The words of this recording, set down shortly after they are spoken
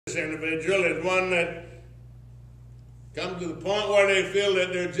This individual is one that comes to the point where they feel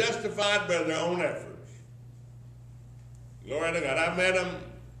that they're justified by their own efforts. Glory to God. I've met them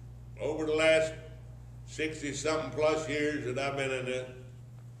over the last 60-something plus years that I've been in this.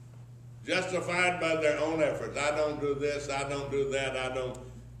 Justified by their own efforts. I don't do this, I don't do that,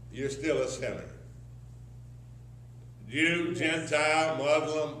 You're still a sinner. Jew, Gentile,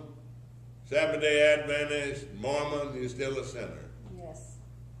 Muslim, Seventh-day Adventist, Mormon, you're still a sinner. Yes.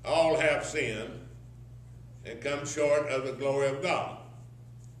 All have sinned and come short of the glory of God.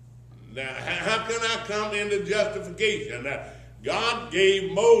 Now, how can I come into justification? Now, God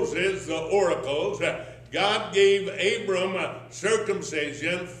gave Moses the oracles. God gave Abram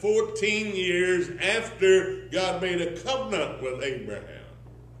circumcision 14 years after God made a covenant with Abraham.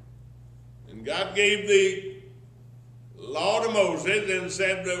 And God gave the law to Moses and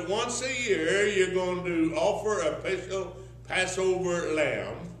said that once a year you're going to offer a special Passover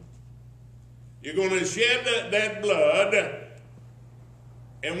lamb. You're going to shed that blood,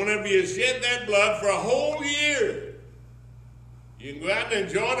 and whenever you shed that blood for a whole year, you can go out and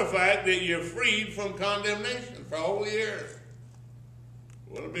enjoy the fact that you're freed from condemnation for a whole year.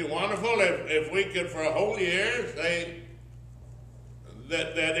 Wouldn't it be wonderful if we could for a whole year say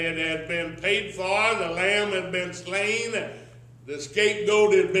that it had been paid for, the lamb had been slain, the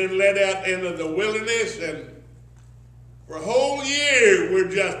scapegoat had been led out into the wilderness, and for a whole year we're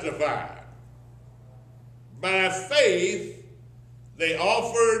justified. By faith, they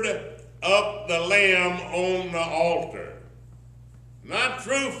offered up the lamb on the altar. Not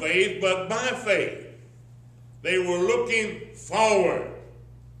through faith, but by faith. They were looking forward.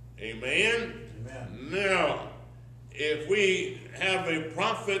 Amen? Amen. Now, if we have a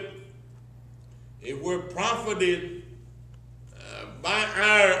prophet, if we're profited by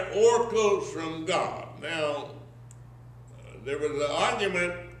our oracles from God. Now, there was an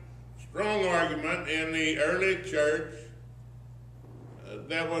argument, strong argument in the early church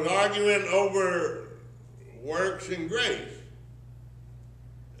that was arguing over works and grace.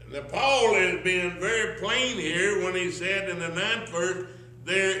 Now, Paul is being very plain here when he said in the 9th verse,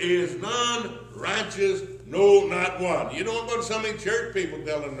 there is none righteous, no, not one. You don't go to so many church people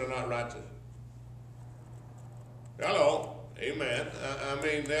telling them they're not righteous. Hello. Amen. I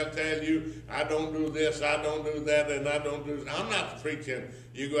mean, they'll tell you, I don't do this, I don't do that, and I don't do this. I'm not preaching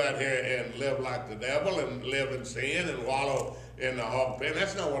you go out here and live like the devil and live in sin and wallow in the hog pen.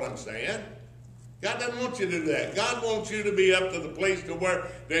 That's not what I'm saying. God doesn't want you to do that. God wants you to be up to the place to where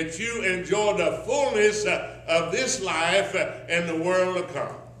that you enjoy the fullness of this life and the world to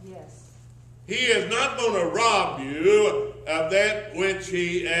come. Yes. He is not going to rob you of that which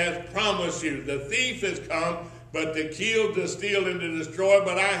he has promised you. The thief has come but to kill, to steal, and to destroy.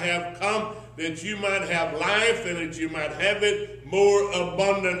 But I have come that you might have life and that you might have it more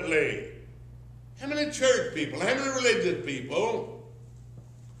abundantly. How many church people, how many religious people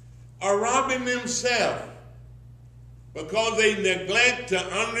are robbing themselves because they neglect to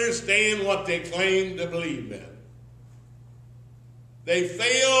understand what they claim to believe in? They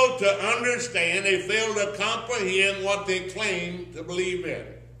fail to understand, they fail to comprehend what they claim to believe in.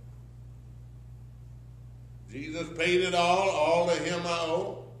 Jesus paid it all to him I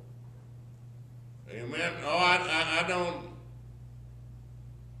owe. Amen. Oh, I don't.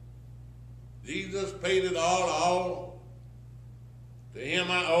 Jesus paid it all to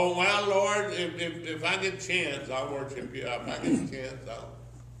him I owe. Well, Lord, if I get a chance, I'll worship you. If I get a chance,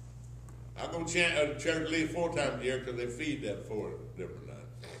 I'll go to church at least 4 times a year because they feed that 4 different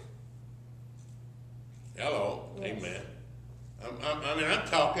nights. Hello. Yes. Amen. I'm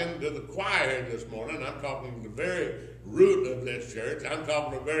talking to the choir this morning. I'm talking to the very root of this church. I'm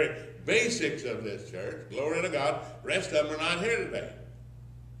talking to the very basics of this church. Glory to God. The rest of them are not here today.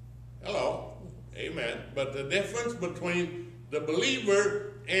 Hello. Amen. But the difference between the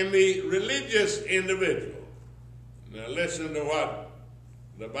believer and the religious individual. Now listen to what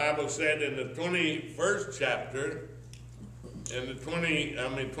the Bible said in the 21st chapter, in the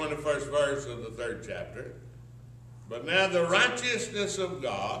 21st verse of the 3rd chapter. But now the righteousness of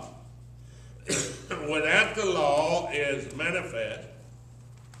God without the law is manifest,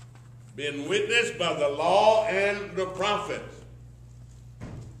 being witnessed by the law and the prophets.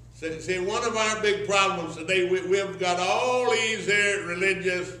 See, one of our big problems today, we've got all these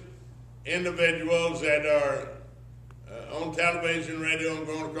religious individuals that are on television, radio, and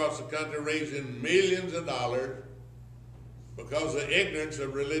going across the country raising millions of dollars because of ignorance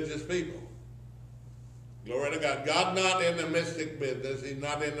of religious people. Glory to God. God's not in the mystic business. He's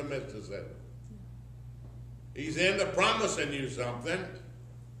not in the mysticism. He's into promising you something.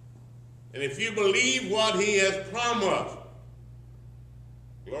 And if you believe what he has promised,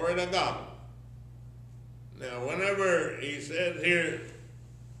 Glory to God. Now, whenever he said here,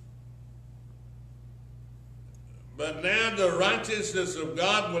 but now the righteousness of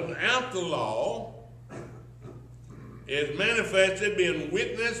God without the law is manifested, being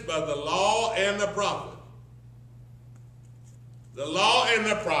witnessed by the law and the prophets. The law and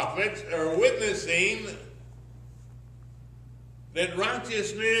the prophets are witnessing that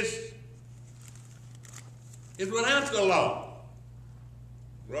righteousness is without the law.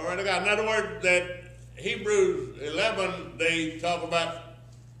 Glory to God. In other words, that Hebrews 11, they talk about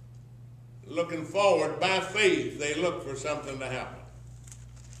looking forward. By faith, they look for something to happen.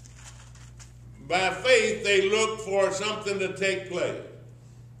 By faith, they look for something to take place.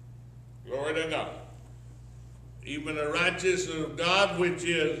 Glory to God. Even the righteousness of God, which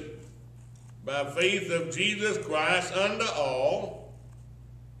is by faith of Jesus Christ unto all,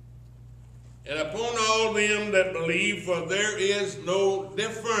 and upon all them that believe, for there is no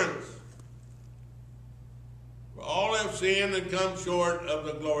difference. For all have sinned and come short of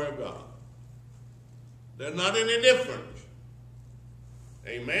the glory of God. There's not any difference.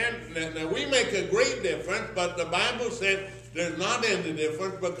 Amen. Now we make a great difference, but the Bible said there's not any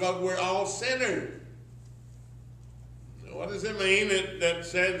difference because we're all sinners. Now, what does it mean that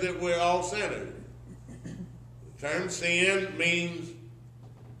says that we're all sinners? The term sin means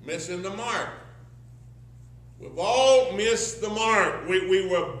missing the mark. We've all missed the mark. We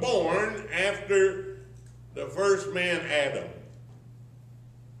were born after the first man, Adam.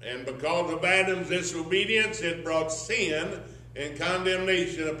 And because of Adam's disobedience, it brought sin and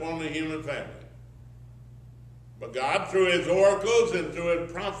condemnation upon the human family. But God, through his oracles and through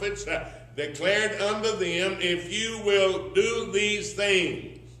his prophets, declared unto them, if you will do these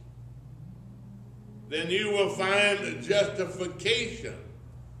things, then you will find justification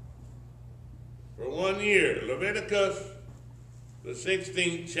for 1 year. Leviticus, the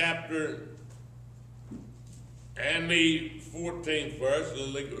 16th chapter and the 14th verse,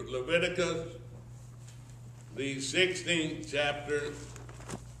 Leviticus, the 16th chapter,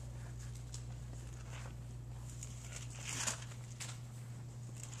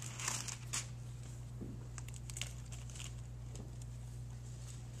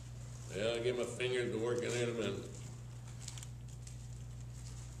 I'll get my fingers to work in a minute.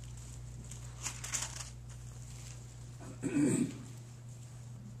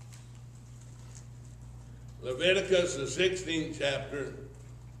 Leviticus, the 16th chapter,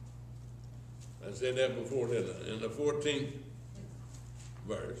 I said that before, didn't I? In the 14th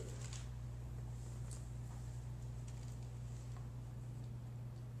verse.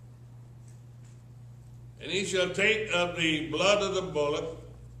 And he shall take of the blood of the bullock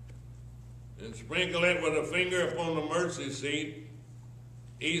and sprinkle it with a finger upon the mercy seat,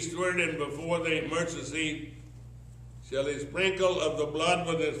 eastward, and before the mercy seat shall he sprinkle of the blood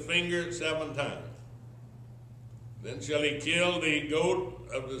with his finger 7 times. Then shall he kill the goat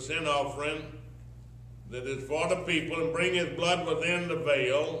of the sin offering that is for the people, and bring his blood within the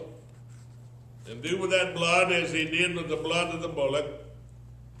veil, and do with that blood as he did with the blood of the bullock,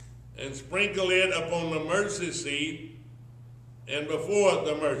 and sprinkle it upon the mercy seat and before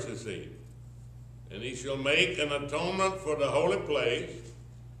the mercy seat. And he shall make an atonement for the holy place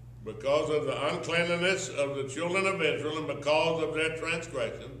because of the uncleanness of the children of Israel and because of their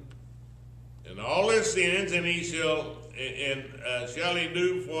transgression and all their sins, and he shall he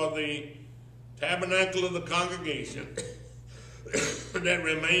do for the tabernacle of the congregation that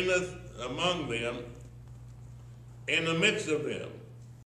remaineth among them in the midst of them.